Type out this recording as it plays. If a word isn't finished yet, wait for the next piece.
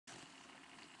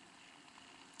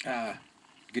Uh,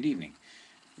 Good evening.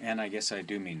 And I guess I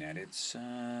do mean that. It's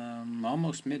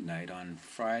almost midnight on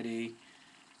Friday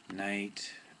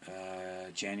night,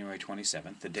 January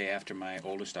 27th, the day after my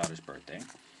oldest daughter's birthday.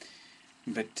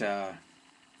 But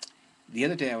the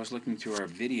other day I was looking through our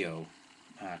video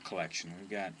collection. We've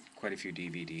got quite a few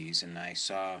DVDs, and I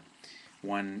saw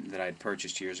one that I'd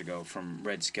purchased years ago from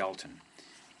Skelton.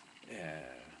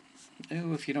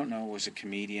 Who, if you don't know, was a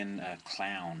comedian, a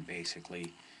clown,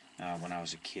 basically, when I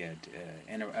was a kid,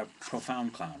 and a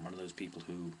profound clown, one of those people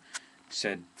who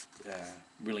said uh,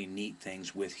 really neat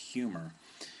things with humor.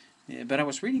 But I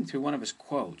was reading through one of his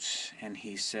quotes, and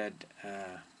he said,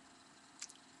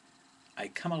 I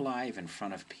come alive in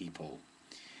front of people.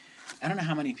 I don't know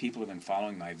how many people have been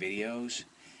following my videos,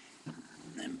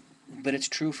 but it's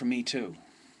true for me too.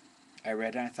 I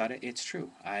read it and I thought it's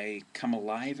true. I come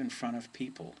alive in front of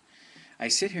people. I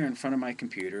sit here in front of my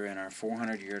computer in our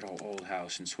 400-year-old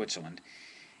house in Switzerland,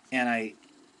 and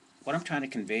what I'm trying to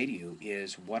convey to you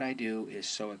is what I do is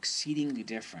so exceedingly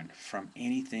different from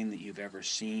anything that you've ever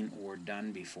seen or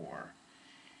done before,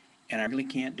 and I really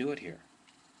can't do it here.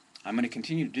 I'm going to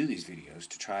continue to do these videos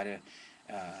to try to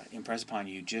impress upon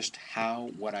you just how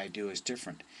what I do is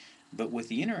different. But with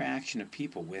the interaction of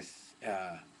people, with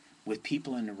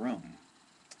people in the room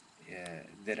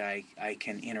that I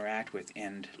can interact with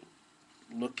and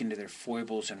look into their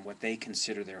foibles and what they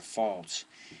consider their faults,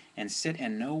 and sit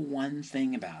and know one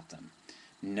thing about them.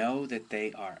 Know that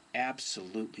they are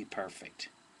absolutely perfect.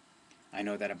 I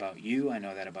know that about you, I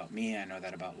know that about me, I know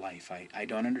that about life. I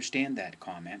don't understand that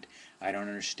comment. I don't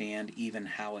understand even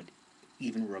how it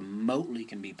even remotely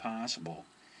can be possible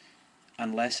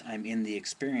unless I'm in the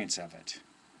experience of it.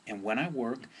 And when I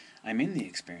work, I'm in the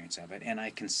experience of it, and I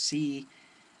can see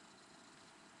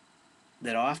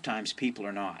that oftentimes people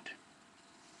are not.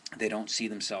 They don't see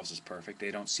themselves as perfect.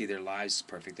 They don't see their lives as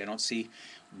perfect. They don't see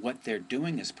what they're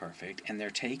doing as perfect, and they're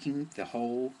taking the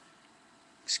whole,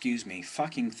 excuse me,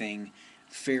 fucking thing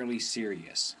fairly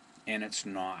serious, and it's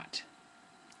not.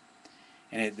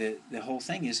 And the whole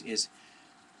thing is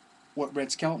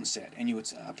what Skelton said, and you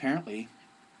would apparently,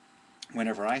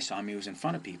 whenever I saw him, he was in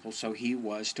front of people, so he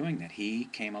was doing that. He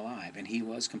came alive, and he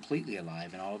was completely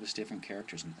alive in all of his different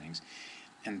characters and things,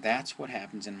 and that's what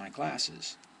happens in my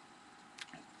classes.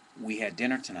 We had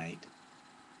dinner tonight,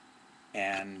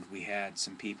 and we had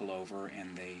some people over,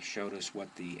 and they showed us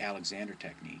what the Alexander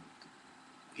technique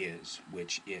is,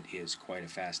 which it is quite a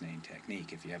fascinating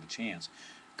technique. If you have a chance,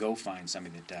 go find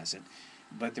somebody that does it.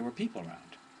 But there were people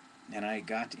around, and I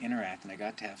got to interact, and I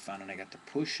got to have fun, and I got to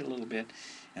push a little bit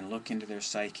and look into their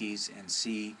psyches and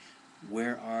see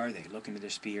where are they, look into their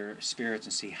spirits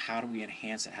and see how do we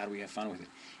enhance it, how do we have fun with it.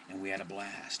 And we had a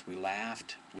blast. We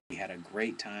laughed. We had a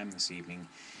great time this evening,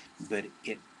 but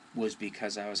it was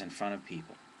because I was in front of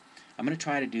people. I'm going to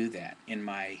try to do that in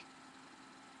my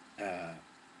uh,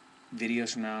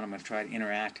 videos from now on. I'm going to try to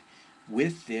interact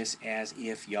with this as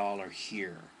if y'all are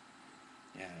here.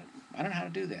 Uh, I don't know how to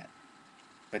do that,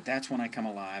 but that's when I come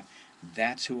alive.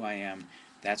 That's who I am.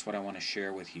 That's what I want to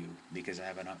share with you because I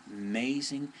have an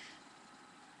amazing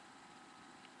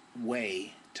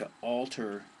way to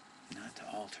alter, not to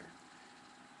alter,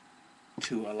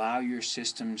 to allow your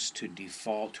systems to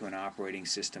default to an operating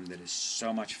system that is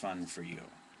so much fun for you.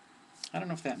 I don't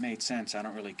know if that made sense. I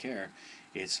don't really care.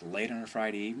 It's late on a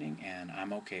Friday evening, and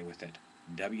I'm okay with it.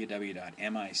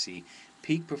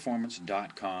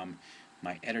 www.micpeakperformance.com.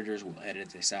 My editors will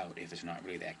edit this out if it's not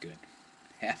really that good.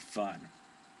 Have fun.